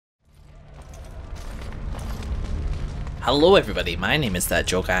Hello everybody, my name is That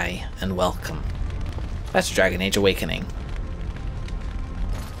Joe Guy, and welcome back to Dragon Age Awakening.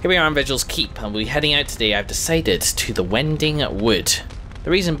 Here we are on Vigil's Keep, and we'll be heading out today. I've decided to the Wending Wood.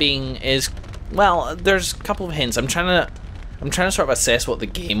 The reason being is, well, there's a couple of hints. I'm trying to sort of assess what the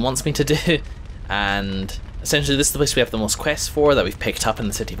game wants me to do, and essentially this is the place we have the most quests for that we've picked up in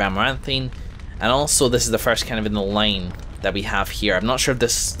the city of Amaranthine, and also this is the first kind of in the line that we have here. I'm not sure if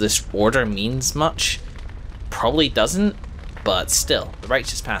this order means much. Probably doesn't, but still, the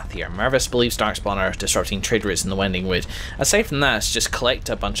righteous path here. Mervis believes Darkspawn are disrupting trade routes in the Wending Wood. Aside from that, it's just collect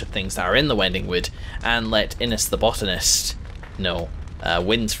a bunch of things that are in the Wending Wood and let Innes the botanist know,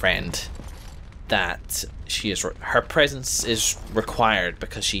 Wynn's friend, that her presence is required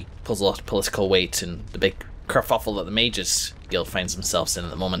because she pulls a lot of political weight in the big kerfuffle that the Mages Guild finds themselves in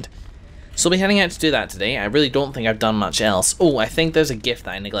at the moment. So we'll be heading out to do that today. I really don't think I've done much else. Oh, I think there's a gift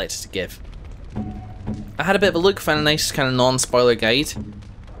that I neglected to give. I had a bit of a look, found a nice kind of non-spoiler guide,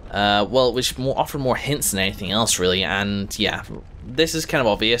 which offered more hints than anything else really, and yeah, this is kind of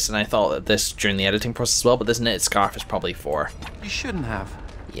obvious, and I thought that this during the editing process as well, but this knitted scarf is probably for... You shouldn't have.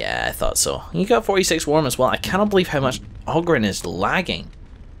 Yeah, I thought so. You got 46 warm as well. I cannot believe how much Oghren is lagging.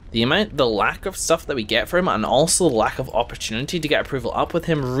 The lack of stuff that we get for him, and also the lack of opportunity to get approval up with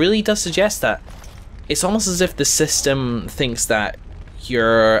him really does suggest that it's almost as if the system thinks that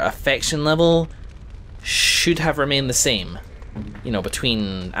your affection level should have remained the same, you know,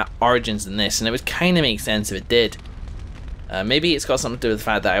 between Origins and this, and it would kind of make sense if it did. Maybe it's got something to do with the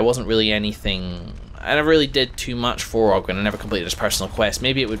fact that I wasn't really anything... I never really did too much for Oghren. I never completed his personal quest.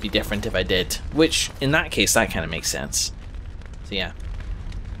 Maybe it would be different if I did, which, in that case, that kind of makes sense. So yeah.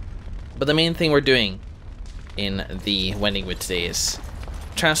 But the main thing we're doing in the Wending Wood today is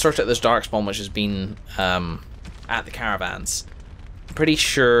trying to sort out this Darkspawn which has been at the caravans. I'm pretty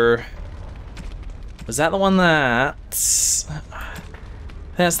sure... Was that the one that...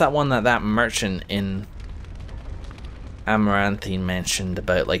 That's that one that merchant in Amaranthine mentioned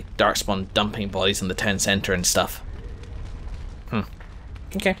about, like, Darkspawn dumping bodies in the town centre and stuff.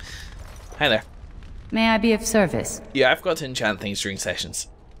 Okay. Hi there. May I be of service? Yeah, I've got to enchant things during sessions.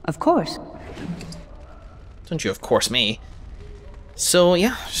 Of course. Don't you of course me. So,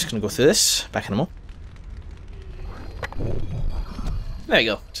 yeah, just gonna go through this. Back in a moment. There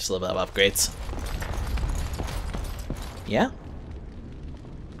you go. Just a little bit of upgrades. Yeah.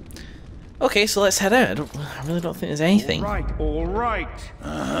 Okay, so let's head out. I really don't think there's anything. All right.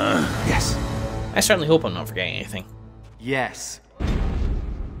 Yes. I certainly hope I'm not forgetting anything. Yes.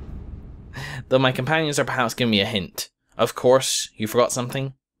 Though my companions are perhaps giving me a hint. Of course, you forgot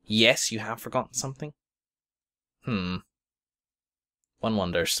something. Yes, you have forgotten something. One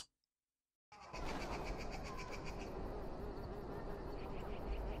wonders.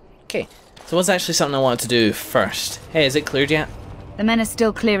 Okay, so what's actually something I wanted to do first? Hey, is it cleared yet? The men are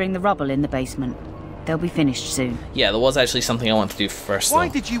still clearing the rubble in the basement. They'll be finished soon. Yeah, there was actually something I wanted to do first, Why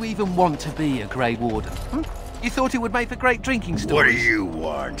though. did you even want to be a Grey Warden? You thought it would make for great drinking stories? What do you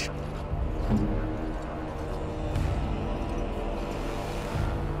want?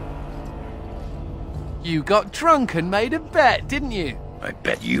 You got drunk and made a bet, didn't you? I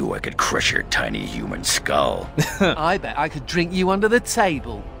bet you I could crush your tiny human skull. I bet I could drink you under the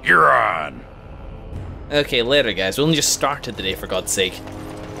table. You're on. Okay, later guys. We only just started the day, for God's sake.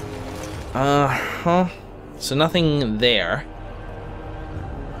 So nothing there.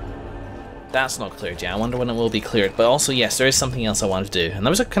 That's not cleared yet. I wonder when it will be cleared. But also, yes, there is something else I wanted to do. And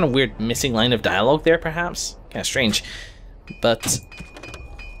there was a kind of weird missing line of dialogue there, perhaps? Kind of strange. But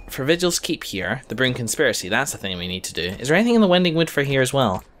for Vigil's Keep here, the Brune Conspiracy, that's the thing we need to do. Is there anything in the Wending Wood for here as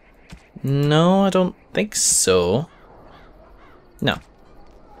well? No, I don't think so. No.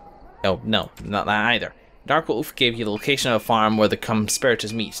 Oh, no, not that either. Dark Wolf gave you the location of a farm where the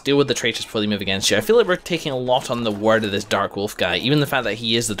Conspirators meet. Deal with the traitors before they move against you. I feel like we're taking a lot on the word of this Dark Wolf guy, even the fact that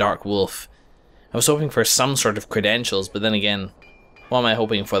he is the Dark Wolf. I was hoping for some sort of credentials, but then again, what am I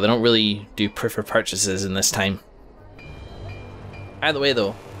hoping for? They don't really do proof of purchases in this time. Either way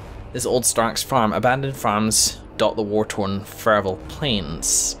though, this Old Stark's farm. Abandoned farms dot the war-torn Ferval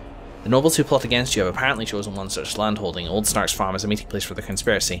Plains. The nobles who plot against you have apparently chosen one such landholding. Old Stark's farm is a meeting place for the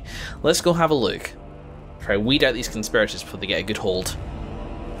conspiracy. Let's go have a look. Try to weed out these conspirators before they get a good hold.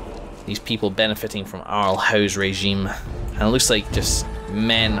 These people benefiting from Arl Howe's regime. And it looks like just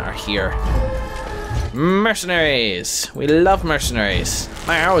men are here. Mercenaries! We love mercenaries.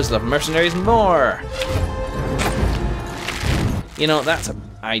 I always love mercenaries more. You know, that's an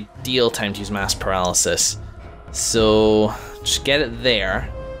ideal time to use mass paralysis. So, just get it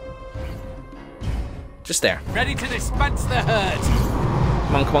there. Just there. Ready to dispense the herd.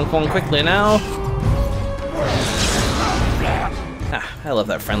 Come on, come on, come on, quickly now. Ah, I love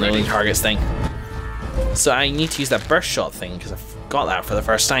that friendly only targets thing. So I need to use that burst shot thing because I've got that for the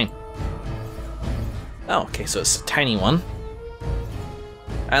first time. Oh, okay, so it's a tiny one.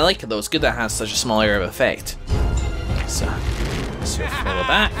 I like it though, it's good that it has such a small area of effect. So follow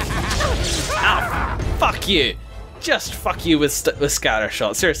back. Ow! Fuck you! Just fuck you with scatter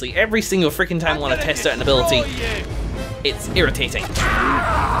shot. Seriously, every single freaking time I want to test out an ability, it's irritating.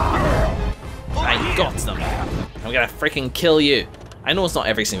 I got them. I'm gonna freaking kill you. I know it's not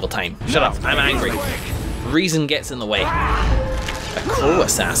every single time. Shut up, I'm angry. Reason gets in the way. A crow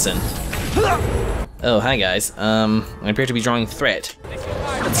assassin. Oh, hi guys. I appear to be drawing threat.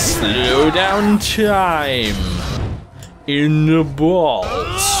 Let's slow down time. In the balls.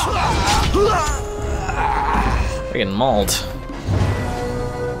 Friggin' mauled.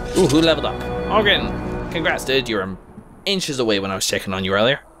 Ooh, who leveled up? Ogren! Congrats, dude. You were inches away when I was checking on you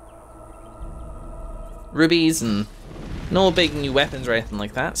earlier. Rubies and no big new weapons or anything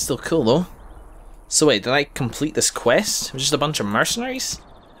like that. Still cool though. So wait, did I complete this quest? It was just a bunch of mercenaries?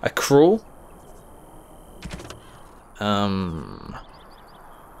 A crow?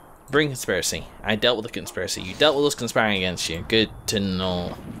 Bring conspiracy. I dealt with the conspiracy. You dealt with those conspiring against you. Good to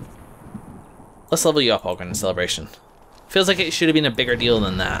know. Let's level you up, Ogren, in celebration. Feels like it should have been a bigger deal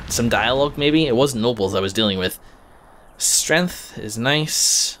than that. Some dialogue, maybe? It wasn't nobles I was dealing with. Strength is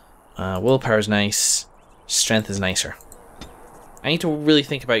nice. Willpower is nice. Strength is nicer. I need to really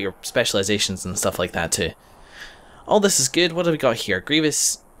think about your specializations and stuff like that, too. All this is good. What have we got here?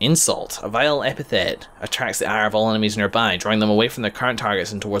 Grievous insult. A vile epithet attracts the ire of all enemies nearby, drawing them away from their current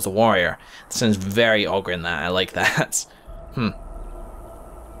targets and towards the warrior. That sounds very Ogren, that. I like that.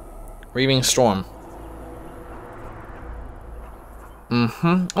 Reaving Storm.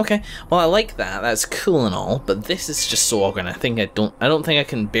 Okay. Well, I like that. That's cool and all, but this is just so Ogren. I don't think I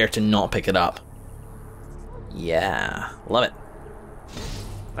can bear to not pick it up. Yeah. Love it.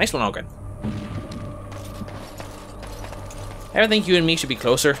 Nice one, Ogren. Ever think you and me should be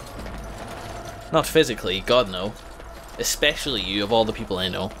closer? Not physically, God no. Especially you, of all the people I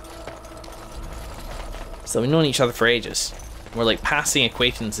know. So we've known each other for ages. We're like passing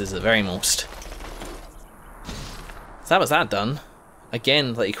acquaintances at the very most. So that was that done.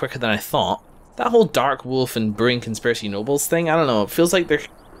 Again, like quicker than I thought. That whole Dark Wolf and Brewing Conspiracy Nobles thing, I don't know, it feels like there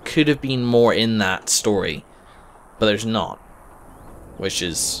could have been more in that story. But there's not. Which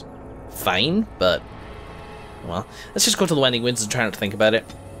is fine, but well, let's just go to the Wending Winds and try not to think about it.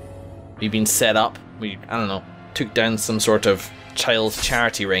 We've been set up. I don't know, took down some sort of child's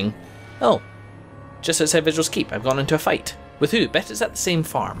charity ring. Oh, just outside Vigil's Keep, I've gone into a fight. With who? Bet it's at the same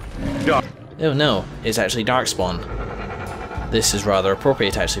farm. Oh no, it's actually Darkspawn. This is rather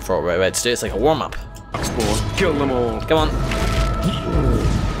appropriate actually for what we're about to do. It's like a warm-up. Darkspawn, kill them all. Come on.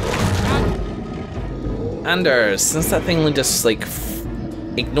 Anders, since that thing just like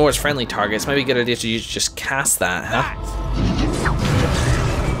ignores friendly targets, might be a good idea to just cast that, huh?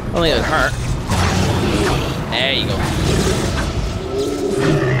 I don't think it would hurt. There you go.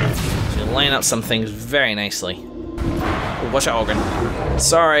 So you line up some things very nicely. Oh, watch out, Ogren.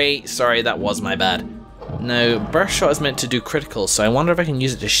 Sorry, that was my bad. Now, Burst Shot is meant to do critical, so I wonder if I can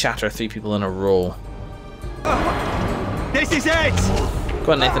use it to shatter 3 people in a row. This is it!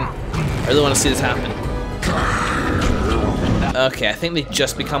 Go on, Nathan. I really want to see this happen. Okay, I think they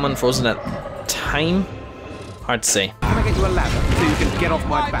just become unfrozen at time. Hard to say. Can I get you a ladder so you can get off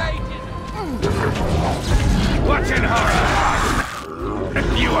my back? Watching horror! Rip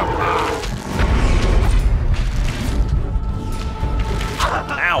you apart!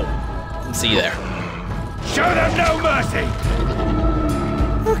 Ow! See you there. Show them no mercy!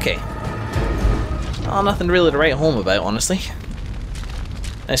 Okay. Oh, nothing really to write home about, honestly.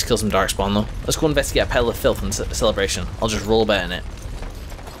 Nice to kill some Darkspawn though. Let's go investigate a pile of filth in celebration. I'll just roll about in it.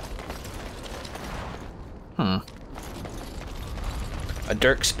 A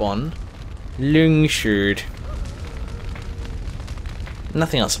Darkspawn. Longsword.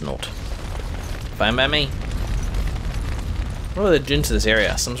 Nothing else of note. Fine by me. What are they doing to this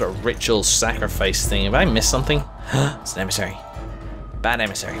area? Some sort of ritual sacrifice thing. Have I missed something? It's an emissary. Bad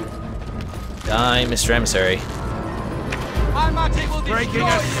emissary. Die, Mr. Emissary. Breaking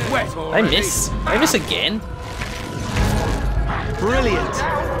a sweat. Did I miss? Did I miss again? Brilliant.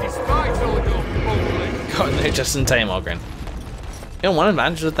 Got there just in time, Ogren. You know, one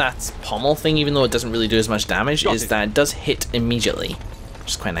advantage of that pommel thing, even though it doesn't really do as much damage, is that it does hit immediately,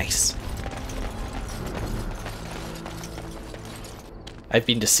 which is quite nice. I've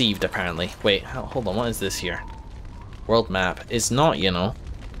been deceived, apparently. Wait, hold on, what is this here? World map. It's not, you know.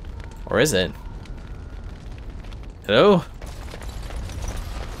 Or is it? Hello?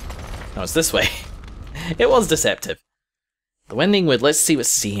 No, it's this way. It was deceptive. The Wending Wood, let's see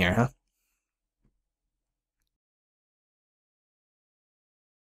what's to see here, huh?